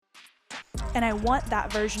And I want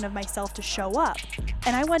that version of myself to show up.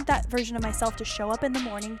 And I want that version of myself to show up in the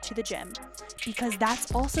morning to the gym, because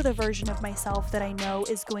that's also the version of myself that I know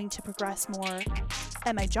is going to progress more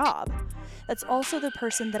at my job. That's also the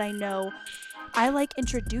person that I know I like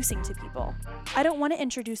introducing to people. I don't want to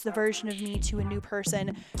introduce the version of me to a new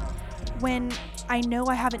person when I know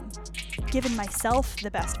I haven't given myself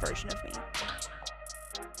the best version of me.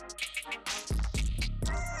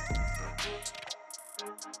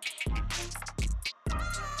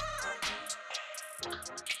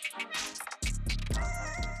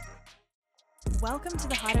 Welcome to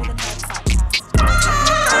the Hotter Than Health podcast.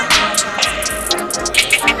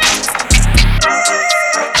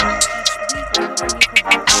 Each week, we will bring you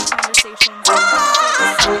provocative conversations,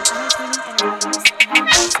 entertaining interviews, and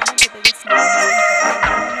some of the biggest names in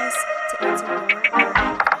awareness to answer your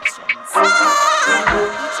burning questions.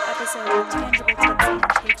 Each episode with tangible tips and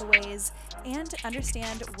takeaways, and to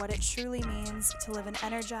understand what it truly means to live an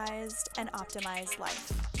energized and optimized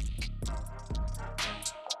life.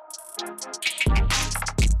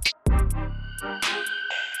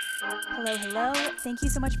 Hello. Thank you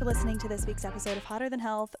so much for listening to this week's episode of Hotter Than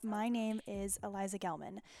Health. My name is Eliza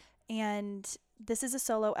Gelman, and this is a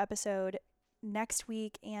solo episode. Next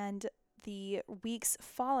week and the weeks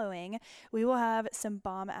following, we will have some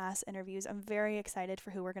bomb-ass interviews. I'm very excited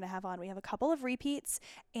for who we're going to have on. We have a couple of repeats,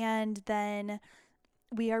 and then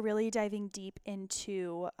we are really diving deep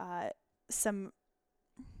into some,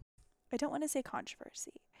 I don't want to say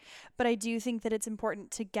controversy, but I do think that it's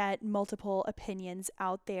important to get multiple opinions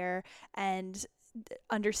out there and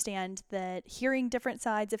understand that hearing different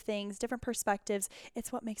sides of things, different perspectives,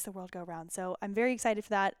 it's what makes the world go round. So I'm very excited for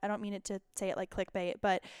that. I don't mean it to say it like clickbait,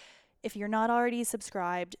 but if you're not already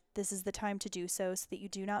subscribed, this is the time to do so that you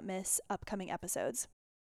do not miss upcoming episodes.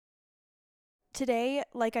 Today,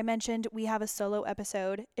 like I mentioned, we have a solo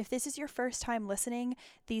episode. If this is your first time listening,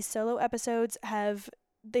 these solo episodes have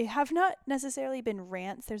not necessarily been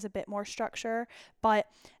rants. There's a bit more structure, but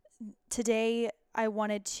today I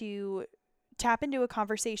wanted to tap into a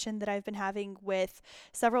conversation that I've been having with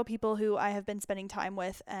several people who I have been spending time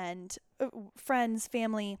with, and friends,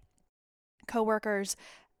 family, coworkers,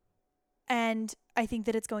 and I think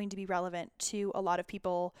that it's going to be relevant to a lot of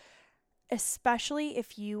people, especially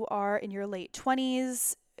if you are in your late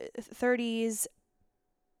 20s, 30s,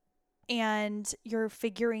 and you're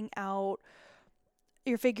figuring out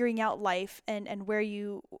life and where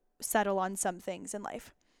you settle on some things in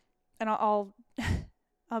life. And I'll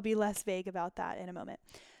be less vague about that in a moment.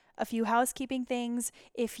 A few housekeeping things.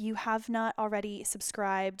 If you have not already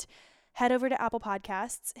subscribed, head over to Apple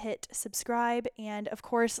Podcasts, hit subscribe, and of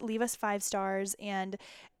course, leave us 5 stars. And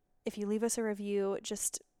if you leave us a review,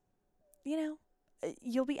 just,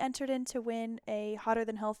 you'll be entered in to win a Hotter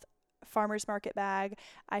Than Health farmer's market bag.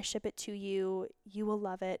 I ship it to you. You will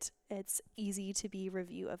love it. It's easy to be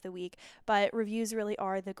review of the week, but reviews really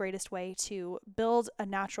are the greatest way to build a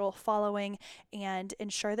natural following and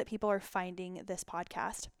ensure that people are finding this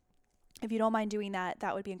podcast. If you don't mind doing that,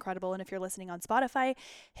 that would be incredible. And if you're listening on Spotify,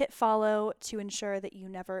 hit follow to ensure that you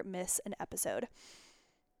never miss an episode.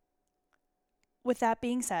 With that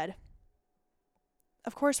being said,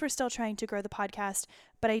 of course, we're still trying to grow the podcast,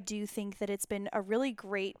 but I do think that it's been a really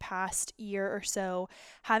great past year or so,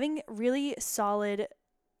 having really solid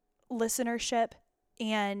listenership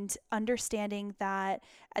and understanding that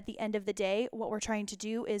at the end of the day, what we're trying to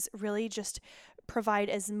do is really just provide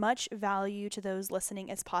as much value to those listening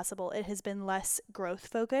as possible. It has been less growth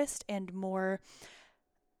focused and more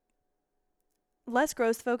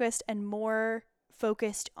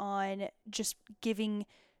focused on just giving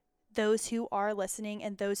those who are listening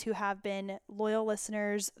and those who have been loyal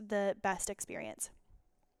listeners the best experience.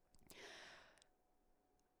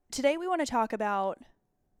 Today we want to talk about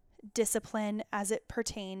discipline as it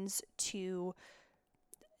pertains to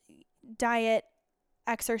diet,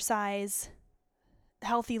 exercise,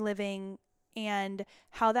 healthy living, and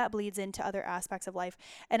how that bleeds into other aspects of life.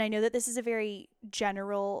 And I know that this is a very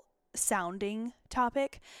general sounding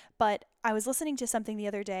topic, but I was listening to something the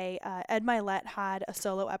other day. Ed Milet had a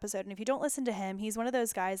solo episode, and if you don't listen to him, he's one of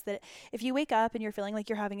those guys that if you wake up and you're feeling like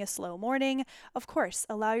you're having a slow morning, of course,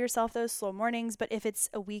 allow yourself those slow mornings. But if it's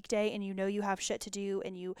a weekday and you know you have shit to do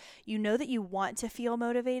and you know that you want to feel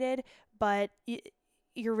motivated, but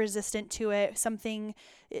you're resistant to it,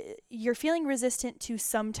 you're feeling resistant to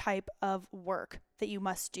some type of work that you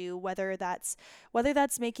must do, whether that's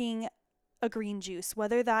making a green juice,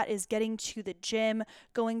 whether that is getting to the gym,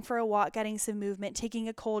 going for a walk, getting some movement, taking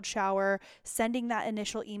a cold shower, sending that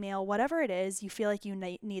initial email, whatever it is, you feel like you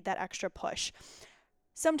need that extra push.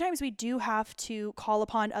 sometimes we do have to call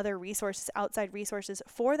upon other resources, outside resources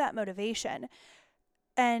for that motivation.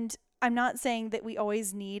 And I'm not saying that we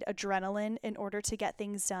always need adrenaline in order to get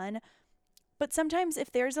things done, but sometimes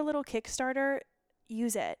if there's a little Kickstarter,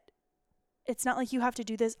 use it. It's not like you have to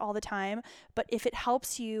do this all the time, but if it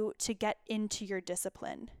helps you to get into your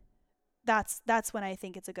discipline, that's when I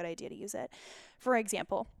think it's a good idea to use it. For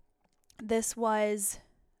example, this was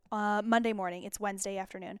Monday morning. It's Wednesday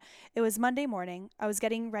afternoon. It was Monday morning. I was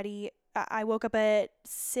getting ready. I woke up at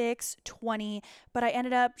 6:20, but I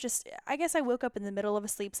ended up I guess I woke up in the middle of a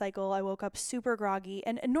sleep cycle. I woke up super groggy,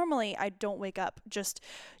 and normally I don't wake up just,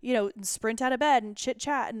 sprint out of bed and chit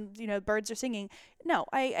chat and, birds are singing. No,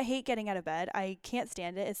 I hate getting out of bed. I can't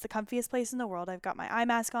stand it. It's the comfiest place in the world. I've got my eye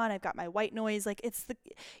mask on. I've got my white noise. Like that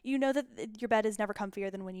your bed is never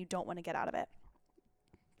comfier than when you don't want to get out of it.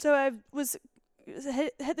 So I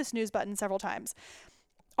hit the snooze button several times.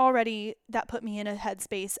 Already that put me in a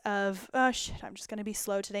headspace of, oh shit, I'm just going to be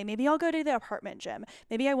slow today. Maybe I'll go to the apartment gym.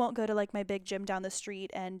 Maybe I won't go to like my big gym down the street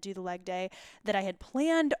and do the leg day that I had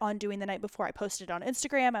planned on doing the night before. I posted on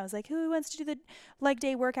Instagram. I was like, who wants to do the leg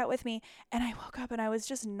day workout with me? And I woke up and I was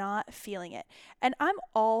just not feeling it. And I'm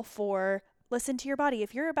all for listen to your body.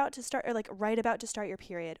 If you're about to start, or like right about to start your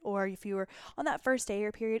period, or if you were on that first day of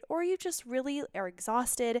your period, or you just really are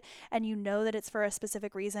exhausted and you know that it's for a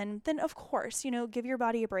specific reason, then of course, give your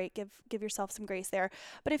body a break, give yourself some grace there.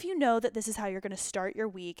 But if you know that this is how you're going to start your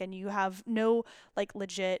week and you have no like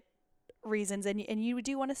legit reasons and you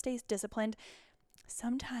do want to stay disciplined,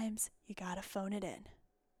 sometimes you got to phone it in.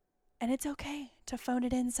 And it's okay to phone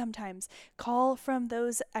it in sometimes. Call from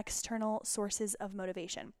those external sources of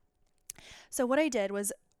motivation. So what I did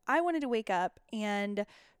was I wanted to wake up and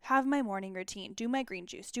have my morning routine, do my green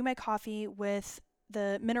juice, do my coffee with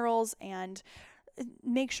the minerals, and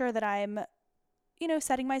make sure that I'm,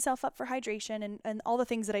 setting myself up for hydration and all the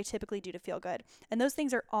things that I typically do to feel good. And those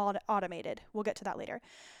things are all automated. We'll get to that later.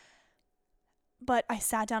 But I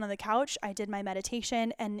sat down on the couch, I did my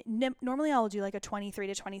meditation, and normally I'll do like a 23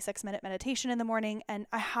 to 26 minute meditation in the morning, and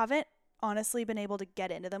I haven't honestly been able to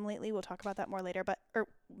get into them lately. We'll talk about that more later, or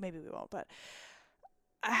maybe we won't, but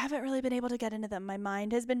I haven't really been able to get into them. My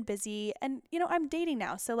mind has been busy, and I'm dating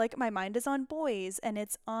now, so like my mind is on boys and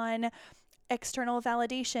it's on external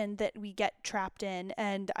validation that we get trapped in,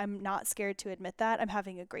 and I'm not scared to admit that. I'm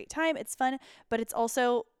having a great time. It's fun, but it's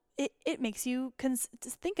also it makes you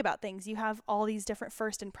think about things. You have all these different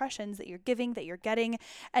first impressions that you're giving, that you're getting,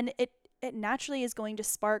 and it naturally is going to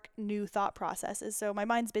spark new thought processes. So my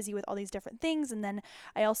mind's busy with all these different things, and then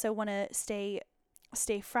I also want to stay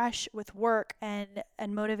fresh with work and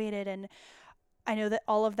motivated, and I know that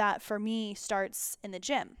all of that for me starts in the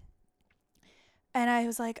gym. And I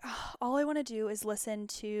was like, oh, all I want to do is listen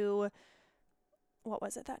to, what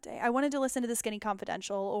was it that day? I wanted to listen to the Skinny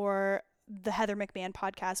Confidential or the Heather McMahon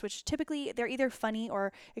podcast, which typically they're either funny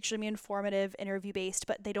or extremely informative, interview based,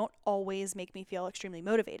 but they don't always make me feel extremely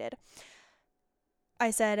motivated.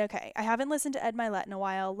 I said, okay, I haven't listened to Ed Mylett in a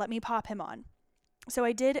while. Let me pop him on. So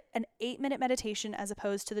I did an 8-minute meditation as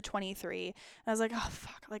opposed to the 23. And I was like, oh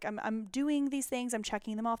fuck, like I'm doing these things, I'm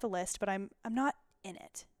checking them off the list, but I'm not in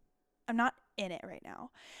it. I'm not in it right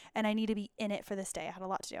now. And I need to be in it for this day. I had a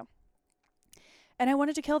lot to do. And I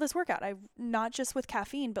wanted to kill this workout. Not just with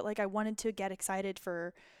caffeine, but like I wanted to get excited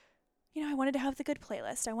for, I wanted to have the good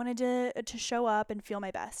playlist. I wanted to show up and feel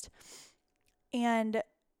my best. And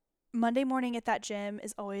Monday morning at that gym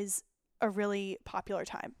is always a really popular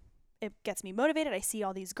time. It gets me motivated. I see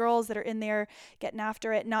all these girls that are in there getting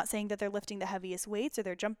after it, not saying that they're lifting the heaviest weights or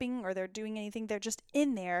they're jumping or they're doing anything. They're just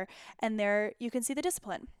in there, and you can see the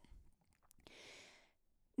discipline.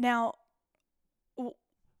 Now,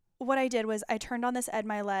 what I did was I turned on this Ed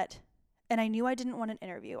Mylett, and I knew I didn't want an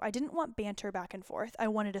interview. I didn't want banter back and forth. I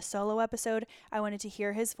wanted a solo episode. I wanted to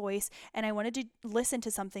hear his voice, and I wanted to listen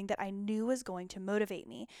to something that I knew was going to motivate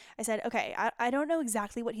me. I said, okay, I don't know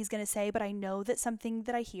exactly what he's going to say, but I know that something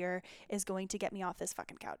that I hear is going to get me off this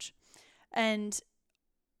fucking couch. And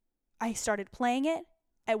I started playing it,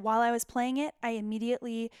 and while I was playing it, I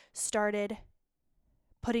immediately started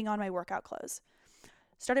putting on my workout clothes.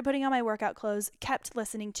 Kept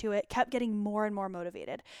listening to it, kept getting more and more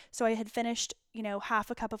motivated. So I had finished,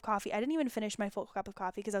 half a cup of coffee. I didn't even finish my full cup of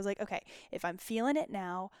coffee because I was like, okay, if I'm feeling it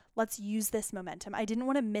now, let's use this momentum. I didn't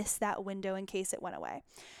want to miss that window in case it went away.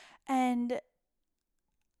 And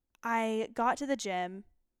I got to the gym,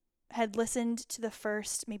 had listened to the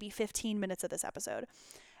first maybe 15 minutes of this episode.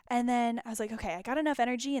 And then I was like, okay, I got enough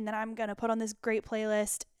energy, and then I'm going to put on this great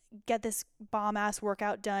playlist, get this bomb ass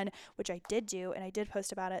workout done, which I did do, and I did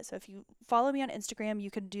post about it. So if you follow me on Instagram,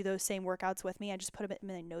 you can do those same workouts with me. I just put them in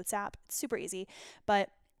my notes app. It's super easy, but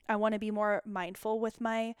I want to be more mindful with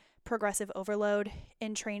my progressive overload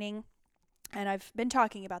in training. And I've been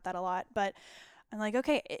talking about that a lot, but I'm like,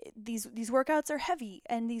 okay, these workouts are heavy,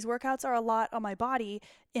 and these workouts are a lot on my body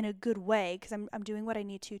in a good way, because I'm doing what I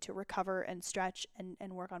need to recover and stretch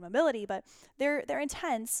and work on mobility, but they're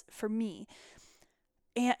intense for me.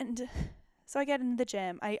 And so I get into the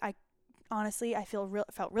gym. I honestly, I felt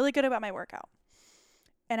really good about my workout.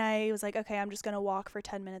 And I was like, okay, I'm just going to walk for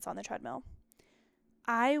 10 minutes on the treadmill.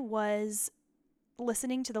 I was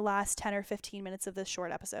listening to the last 10 or 15 minutes of this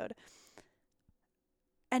short episode.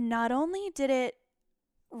 And not only did it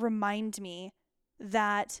remind me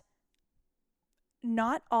that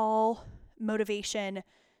not all motivation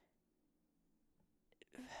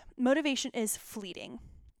is fleeting.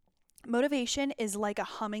 Motivation is like a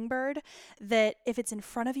hummingbird that if it's in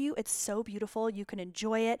front of you, it's so beautiful. You can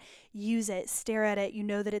enjoy it, use it, stare at it. You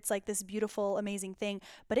know that it's like this beautiful, amazing thing,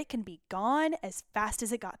 but it can be gone as fast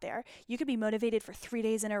as it got there. You could be motivated for 3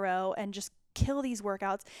 days in a row and just kill these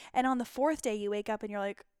workouts. And on the 4th day, you wake up and you're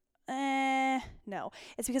like, no.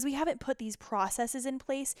 It's because we haven't put these processes in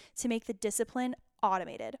place to make the discipline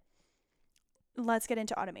automated. Let's get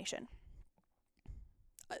into automation.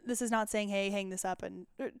 This is not saying, hey, hang this up and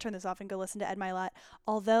turn this off and go listen to Ed Milet,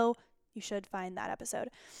 although you should find that episode.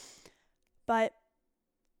 But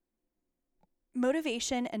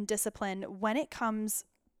motivation and discipline, when it comes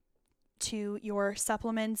to your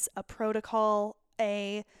supplements, a protocol,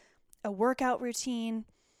 a workout routine,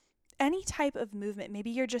 any type of movement, maybe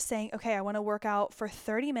you're just saying, okay, I want to work out for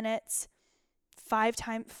 30 minutes, 4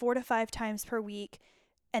 to 5 times per week,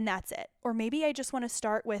 and that's it. Or maybe I just want to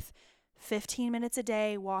start with 15 minutes a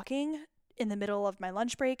day walking in the middle of my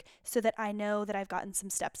lunch break so that I know that I've gotten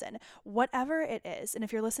some steps in. Whatever it is. And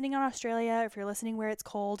if you're listening in Australia, or if you're listening where it's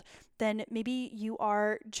cold, then maybe you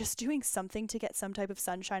are just doing something to get some type of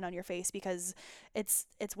sunshine on your face because it's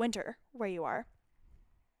winter where you are.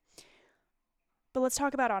 But let's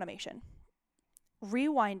talk about automation.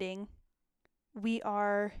 Rewinding, we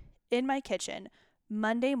are in my kitchen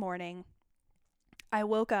Monday morning. I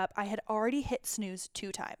woke up, I had already hit snooze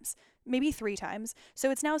 2 times, maybe 3 times. So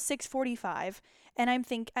it's now 6:45 and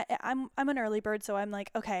I'm an early bird, so I'm like,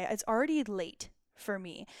 okay, it's already late for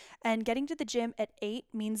me. And getting to the gym at 8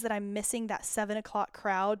 means that I'm missing that 7 o'clock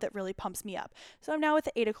crowd that really pumps me up. So I'm now with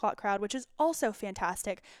the 8 o'clock crowd, which is also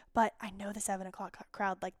fantastic, but I know the 7 o'clock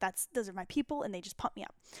crowd, like those are my people and they just pump me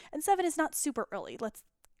up. And 7 is not super early. Let's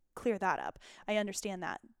clear that up. I understand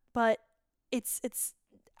that, but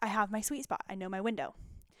I have my sweet spot. I know my window.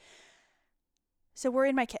 So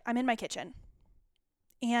I'm in my kitchen.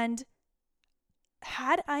 And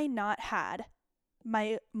had I not had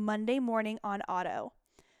my Monday morning on auto,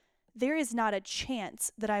 there is not a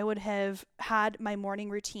chance that I would have had my morning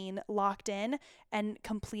routine locked in and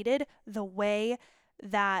completed the way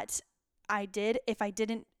that I did if I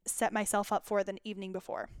didn't set myself up for it the evening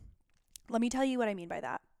before. Let me tell you what I mean by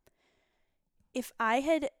that.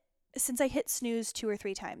 Since I hit snooze 2 or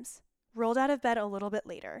 3 times, rolled out of bed a little bit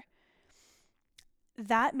later,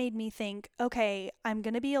 that made me think, okay, I'm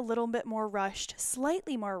going to be a little bit more rushed,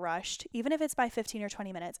 slightly more rushed, even if it's by 15 or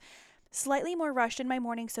 20 minutes, slightly more rushed in my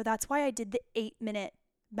morning. So that's why I did the 8-minute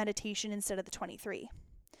meditation instead of the 23.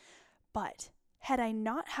 But had I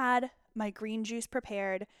not had my green juice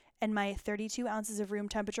prepared and my 32 ounces of room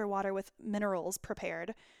temperature water with minerals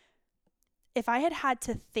prepared, if I had had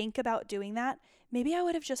to think about doing that, maybe I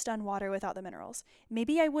would have just done water without the minerals.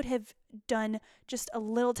 Maybe I would have done just a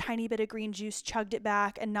little tiny bit of green juice, chugged it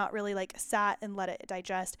back, and not really sat and let it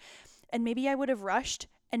digest. And maybe I would have rushed,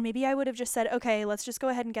 and maybe I would have just said, okay, let's just go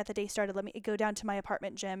ahead and get the day started. Let me go down to my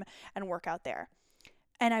apartment gym and work out there.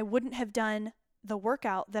 And I wouldn't have done the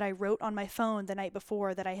workout that I wrote on my phone the night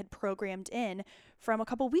before that I had programmed in from a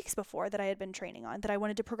couple weeks before that I had been training on, that I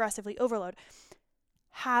wanted to progressively overload.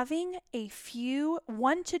 Having a few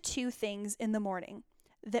 1 to 2 things in the morning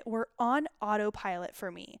that were on autopilot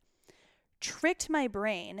for me tricked my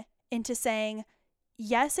brain into saying,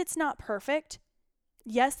 yes, it's not perfect.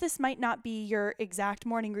 Yes, this might not be your exact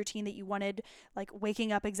morning routine that you wanted, like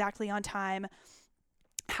waking up exactly on time,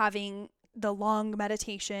 having the long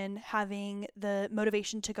meditation, having the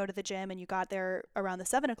motivation to go to the gym, and you got there around the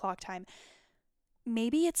 7 o'clock time.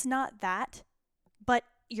 Maybe it's not that, but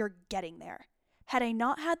you're getting there. Had I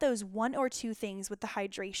not had those 1 or 2 things with the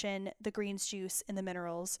hydration, the greens juice, and the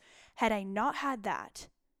minerals, had I not had that,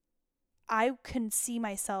 I can see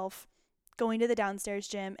myself going to the downstairs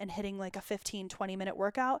gym and hitting a 15-20 minute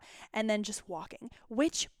workout and then just walking,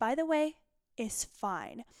 which, by the way, is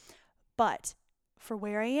fine. But for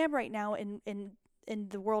where I am right now in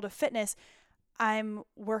the world of fitness, I'm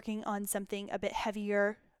working on something a bit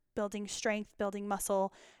heavier, building strength, building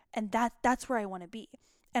muscle, and that's where I want to be.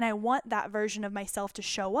 And I want that version of myself to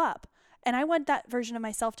show up. And I want that version of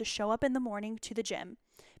myself to show up in the morning to the gym,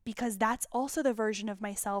 because that's also the version of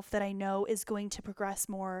myself that I know is going to progress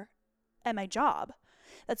more at my job.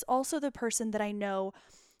 That's also the person that I know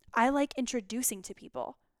I like introducing to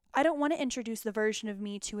people. I don't want to introduce the version of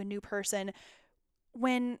me to a new person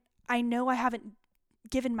when I know I haven't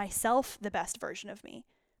given myself the best version of me.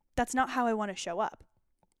 That's not how I want to show up.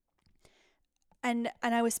 And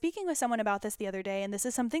I was speaking with someone about this the other day, and this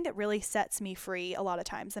is something that really sets me free a lot of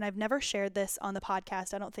times. And I've never shared this on the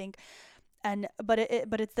podcast, I don't think. But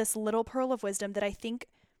it's this little pearl of wisdom that I think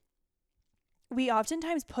we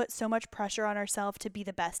oftentimes put so much pressure on ourselves to be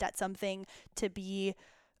the best at something, to be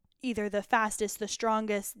either the fastest, the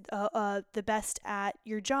strongest, the best at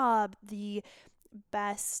your job, the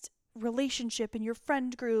best relationship in your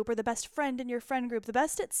friend group, or the best friend in your friend group, the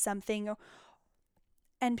best at something.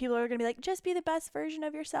 And people are going to be like, just be the best version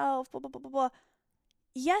of yourself, blah, blah, blah, blah, blah.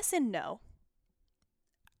 Yes and no.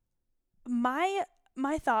 My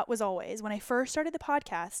thought was always, when I first started the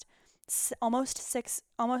podcast,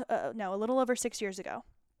 a little over 6 years ago,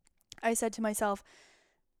 I said to myself,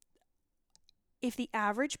 if the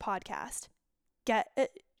average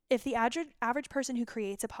person who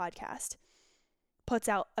creates a podcast puts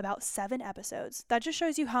out about 7 episodes, that just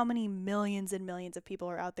shows you how many millions and millions of people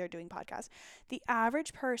are out there doing podcasts. The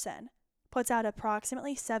average person puts out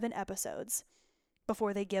approximately 7 episodes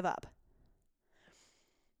before they give up.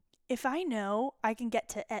 If I know I can get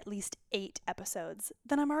to at least 8 episodes,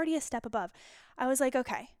 then I'm already a step above. I was like,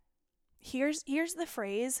 okay, here's the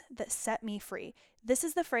phrase that set me free. This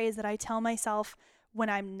is the phrase that I tell myself when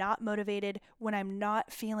I'm not motivated, when I'm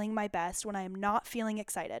not feeling my best, when I'm not feeling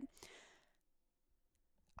excited.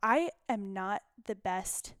 I am not the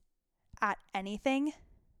best at anything,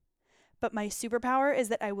 but my superpower is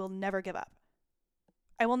that I will never give up.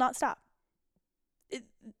 I will not stop.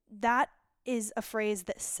 That is a phrase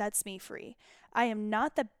that sets me free. I am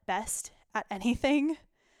not the best at anything,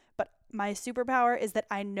 but my superpower is that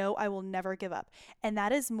I know I will never give up. And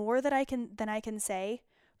that is more than I can say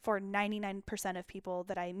for 99% of people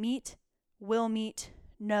that I meet, will meet,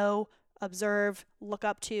 know, observe, look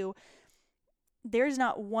up to. There's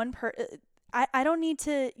not one I don't need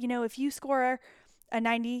to, if you score a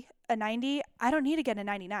 90, I don't need to get a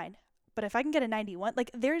 99. But if I can get a 91,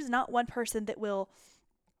 there's not one person that will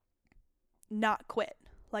not quit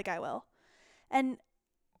like I will. And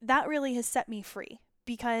that really has set me free,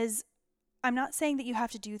 because I'm not saying that you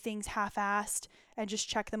have to do things half-assed and just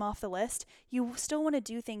check them off the list. You still want to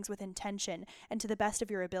do things with intention and to the best of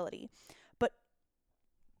your ability. But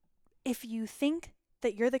if you think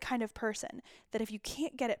that you're the kind of person that if you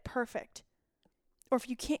can't get it perfect, or if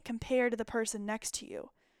you can't compare to the person next to you,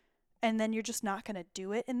 and then you're just not going to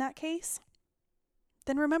do it in that case,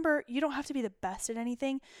 then remember, you don't have to be the best at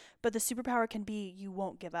anything, but the superpower can be you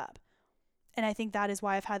won't give up. And I think that is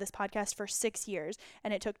why I've had this podcast for 6 years,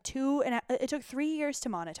 and it took 3 years to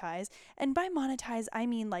monetize. And by monetize, I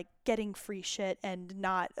mean getting free shit and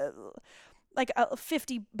not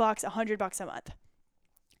 $50, $100 a month.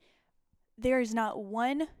 There is not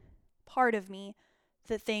one part of me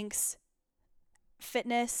that thinks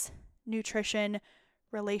fitness, nutrition,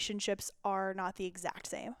 relationships are not the exact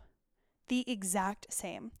same. The exact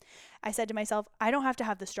same. I said to myself, I don't have to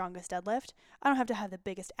have the strongest deadlift. I don't have to have the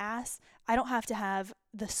biggest ass. I don't have to have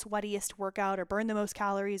the sweatiest workout or burn the most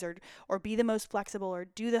calories or be the most flexible or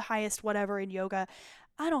do the highest whatever in yoga.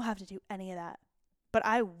 I don't have to do any of that. But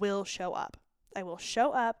I will show up. I will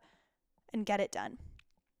show up and get it done.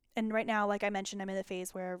 And right now, like I mentioned, I'm in the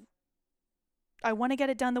phase where I want to get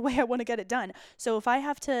it done the way I want to get it done. So if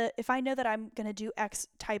I know that I'm going to do X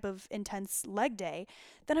type of intense leg day,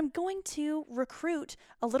 then I'm going to recruit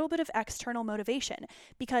a little bit of external motivation.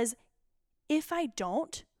 Because if I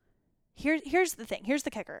don't, here's the thing, here's the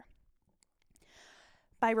kicker.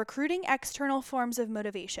 By recruiting external forms of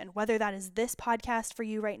motivation, whether that is this podcast for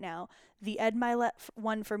you right now, the Ed Milet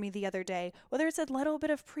one for me the other day, whether it's a little bit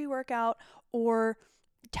of pre-workout or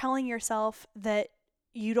telling yourself that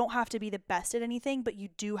you don't have to be the best at anything, but you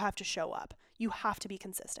do have to show up. You have to be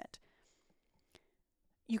consistent.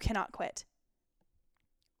 You cannot quit.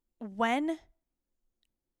 When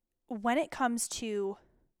it comes to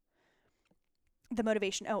the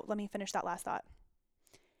motivation, let me finish that last thought.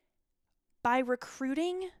 By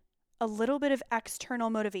recruiting a little bit of external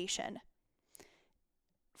motivation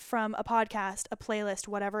from a podcast, a playlist,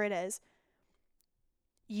 whatever it is,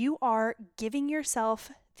 you are giving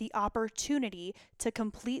yourself the opportunity to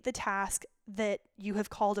complete the task that you have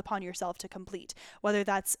called upon yourself to complete, whether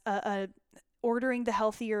that's ordering the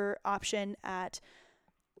healthier option at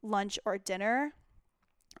lunch or dinner,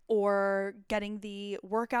 or getting the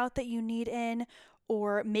workout that you need in,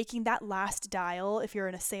 or making that last dial if you're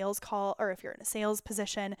in a sales call, or if you're in a sales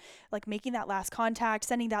position, like making that last contact,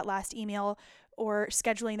 sending that last email, or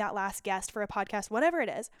scheduling that last guest for a podcast, whatever it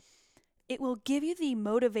is. It will give you the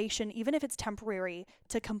motivation, even if it's temporary,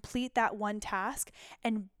 to complete that one task.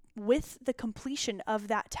 And with the completion of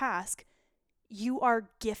that task, you are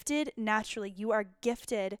gifted naturally. You are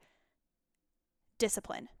gifted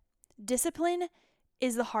discipline. Discipline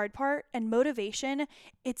is the hard part, and motivation,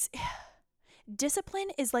 discipline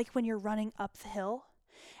is like when you're running up the hill,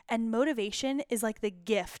 and motivation is like the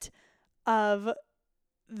gift of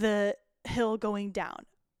the hill going down.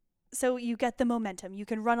 So you get the momentum. You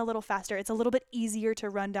can run a little faster. It's a little bit easier to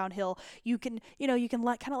run downhill. You can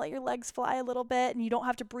let your legs fly a little bit, and you don't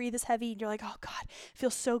have to breathe as heavy. And you're like, oh God, it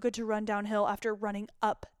feels so good to run downhill after running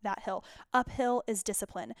up that hill. Uphill is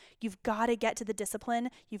discipline. You've got to get to the discipline.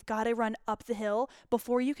 You've got to run up the hill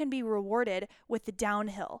before you can be rewarded with the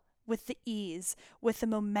downhill, with the ease, with the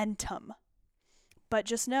momentum. But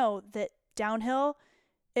just know that downhill,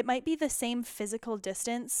 it might be the same physical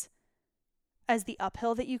distance as the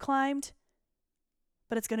uphill that you climbed,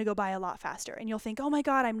 but it's going to go by a lot faster. And you'll think, oh my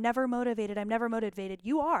God, I'm never motivated.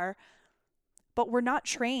 You are, but we're not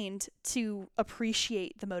trained to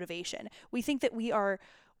appreciate the motivation. We think that we are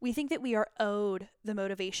owed the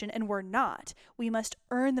motivation, and we're not. We must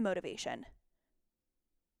earn the motivation.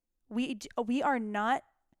 We are not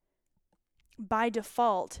by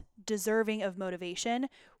default deserving of motivation.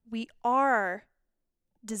 We are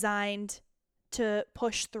designed to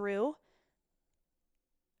push through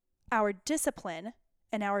our discipline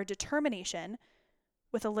and our determination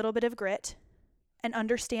with a little bit of grit, and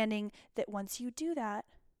understanding that once you do that,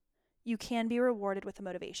 you can be rewarded with the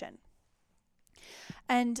motivation.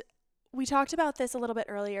 And we talked about this a little bit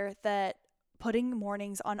earlier, that putting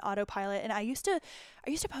mornings on autopilot, and I used to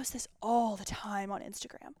post this all the time on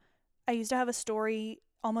Instagram. I used to have a story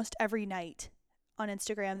almost every night on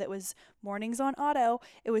Instagram that was mornings on auto.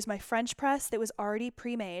 It was my French press that was already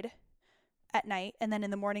pre-made at night, and then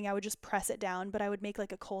in the morning I would just press it down, but I would make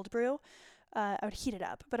like a cold brew. I would heat it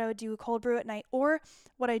up, but I would do a cold brew at night. Or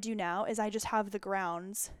what I do now is I just have the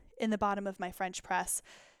grounds in the bottom of my French press,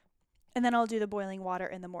 and then I'll do the boiling water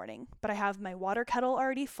in the morning. But I have my water kettle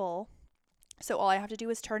already full, so all I have to do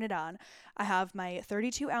is turn it on. I have my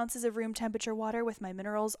 32 ounces of room temperature water with my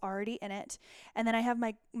minerals already in it, and then I have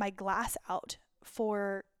my glass out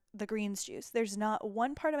for the greens juice. There's not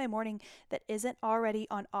one part of my morning that isn't already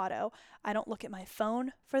on auto. I don't look at my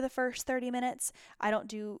phone for the first 30 minutes. I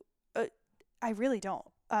really don't.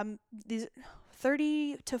 These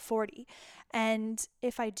 30 to 40. And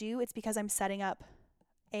if I do, it's because I'm setting up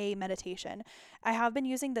a meditation. I have been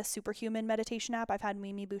using the Superhuman meditation app. I've had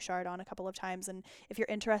Mimi Bouchard on a couple of times, and if you're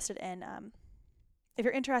interested in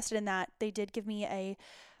that, they did give me a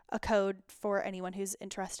code for anyone who's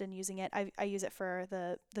interested in using it. I use it for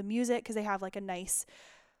the music, because they have a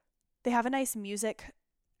nice music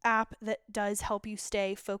app that does help you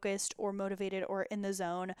stay focused or motivated or in the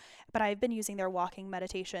zone. But I've been using their walking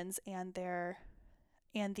meditations and the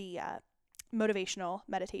motivational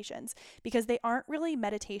meditations, because they aren't really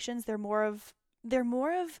meditations. They're more of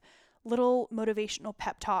little motivational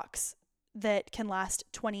pep talks that can last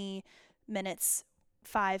 20 minutes,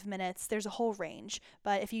 5 minutes. There's a whole range.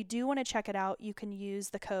 But if you do want to check it out, you can use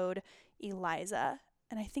the code ELIZA.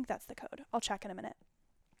 And I think that's the code. I'll check in a minute.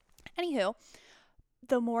 Anywho,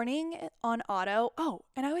 the morning on auto. Oh,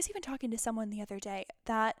 and I was even talking to someone the other day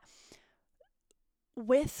that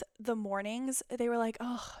with the mornings, they were like,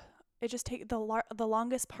 oh, it just takes the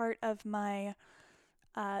longest part of my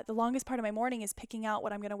morning is picking out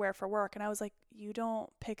what I'm going to wear for work. And I was like, you don't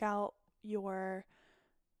pick out your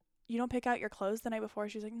clothes the night before?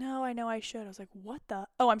 She's like, no, I know I should. I was like, what the?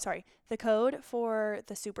 Oh, I'm sorry. The code for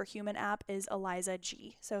the Superhuman app is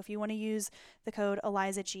ELIZAG. So if you want to use the code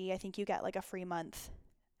ELIZAG, I think you get a free month,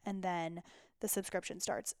 and then the subscription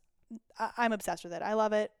starts. I'm obsessed with it. I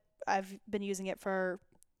love it. I've been using it for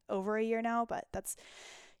over a year now, but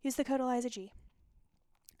use the code ELIZAG.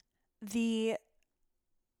 The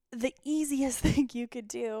easiest thing you could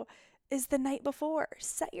do is the night before.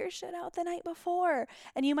 Set your shit out the night before.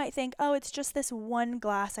 And you might think, oh, it's just this one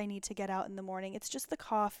glass I need to get out in the morning. It's just the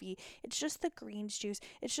coffee. It's just the greens juice.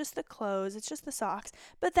 It's just the clothes. It's just the socks.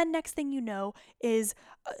 But then next thing you know is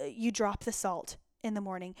you drop the salt in the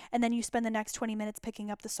morning. And then you spend the next 20 minutes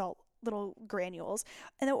picking up the salt little granules.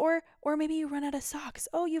 And then, or maybe you run out of socks.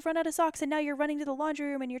 Oh, you've run out of socks, and now you're running to the laundry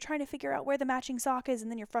room and you're trying to figure out where the matching sock is, and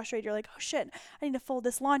then you're frustrated. You're like, oh shit, I need to fold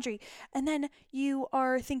this laundry. And then you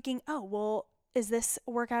are thinking, oh, well, is this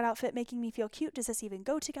workout outfit making me feel cute? Does this even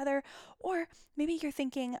go together? Or maybe you're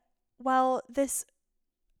thinking, well,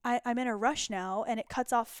 I'm in a rush now and it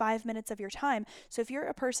cuts off 5 minutes of your time. So if you're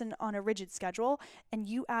a person on a rigid schedule and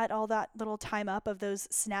you add all that little time up of those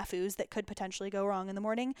snafus that could potentially go wrong in the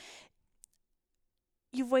morning,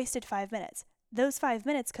 you've wasted 5 minutes. Those 5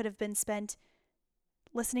 minutes could have been spent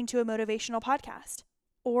listening to a motivational podcast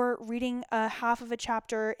or reading a half of a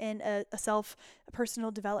chapter in a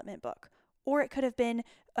personal development book. Or it could have been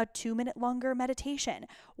a 2-minute longer meditation.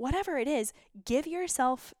 Whatever it is, give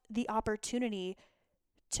yourself the opportunity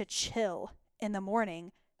to chill in the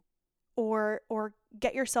morning, or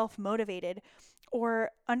get yourself motivated,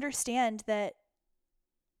 or understand that,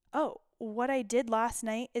 oh, what I did last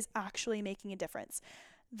night is actually making a difference.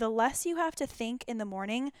 The less you have to think in the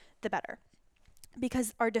morning, the better.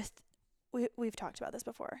 Because we've talked about this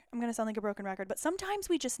before. I'm going to sound like a broken record, but sometimes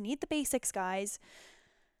we just need the basics, guys.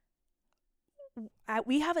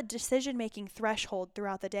 We have a decision-making threshold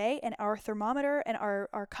throughout the day, and our thermometer and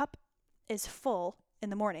our cup is full in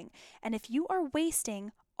the morning. And if you are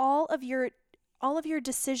wasting all of your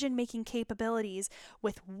decision-making capabilities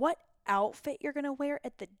with what outfit you're going to wear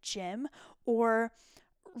at the gym or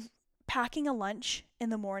packing a lunch in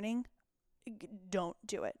the morning, don't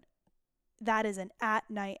do it. That is an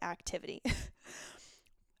at-night activity.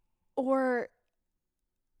 Or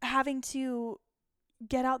having to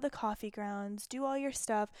get out the coffee grounds, do all your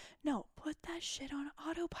stuff. No, put that shit on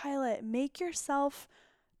autopilot.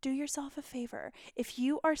 Do yourself a favor. If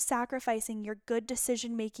you are sacrificing your good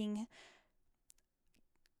decision-making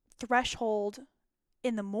threshold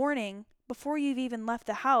in the morning before you've even left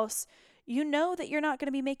the house, you know that you're not going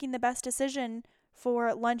to be making the best decision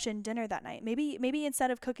for lunch and dinner that night. Maybe instead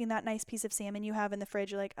of cooking that nice piece of salmon you have in the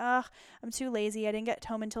fridge, you're like, I'm too lazy. I didn't get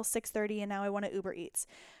home until 6:30 and now I want to Uber Eats.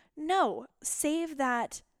 No, save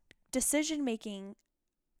that decision-making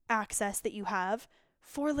access that you have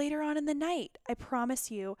for later on in the night. I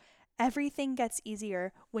promise you, everything gets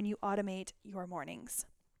easier when you automate your mornings.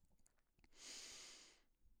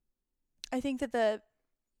 I think that the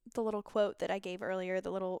little quote that I gave earlier,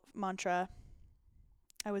 the little mantra,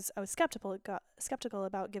 I was skeptical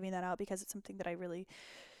about giving that out because it's something that I really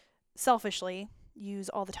selfishly use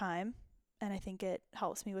all the time, and I think it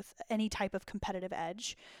helps me with any type of competitive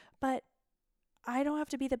edge. But I don't have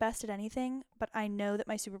to be the best at anything, but I know that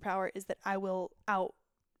my superpower is that I will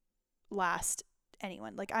outlast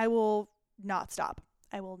anyone. Like, I will not stop.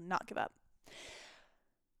 I will not give up.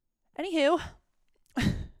 Anywho,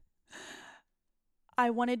 I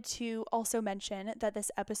wanted to also mention that this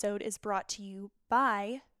episode is brought to you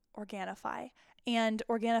by Organifi. And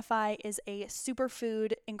Organifi is a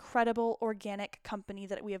superfood, incredible organic company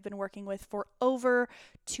that we have been working with for over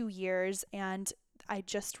 2 years. And I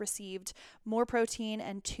just received more protein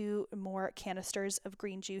and 2 more canisters of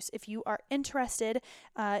green juice. If you are interested,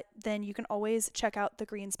 then you can always check out the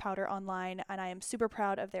greens powder online. And I am super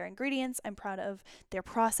proud of their ingredients. I'm proud of their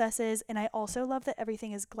processes. And I also love that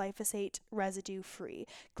everything is glyphosate residue free.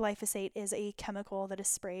 Glyphosate is a chemical that is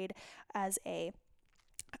sprayed as a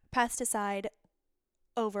pesticide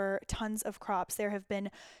over tons of crops. There have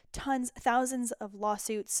been thousands of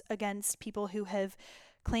lawsuits against people who have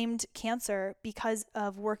claimed cancer because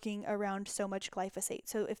of working around so much glyphosate.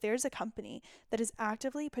 So if there's a company that is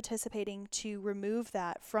actively participating to remove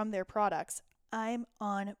that from their products, I'm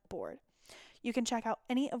on board. You can check out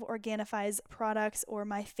any of Organifi's products or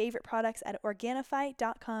my favorite products at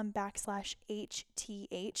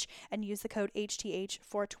Organifi.com/HTH and use the code HTH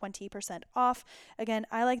for 20% off. Again,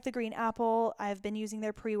 I like the green apple. I've been using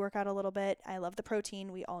their pre-workout a little bit. I love the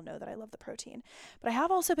protein. We all know that I love the protein. But I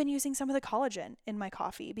have also been using some of the collagen in my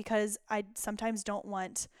coffee because I sometimes don't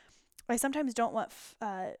want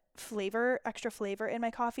extra flavor in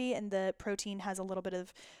my coffee, and the protein has a little bit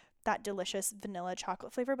of that delicious vanilla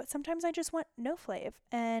chocolate flavor, but sometimes I just want no flavor,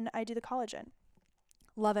 and I do the collagen.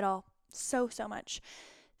 Love it all so much.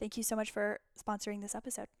 Thank you so much for sponsoring this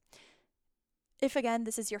episode. If again,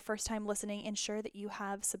 this is your first time listening, ensure that you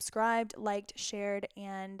have subscribed, liked, shared,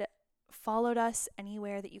 and followed us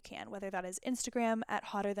anywhere that you can, whether that is Instagram at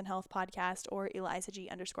Hotter Than Health Podcast or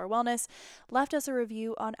ElizaG_Wellness. Left us a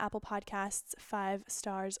review on Apple Podcasts, 5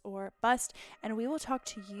 stars or bust, and we will talk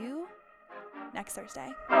to you next Thursday.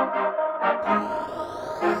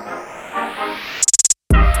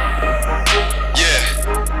 Yeah.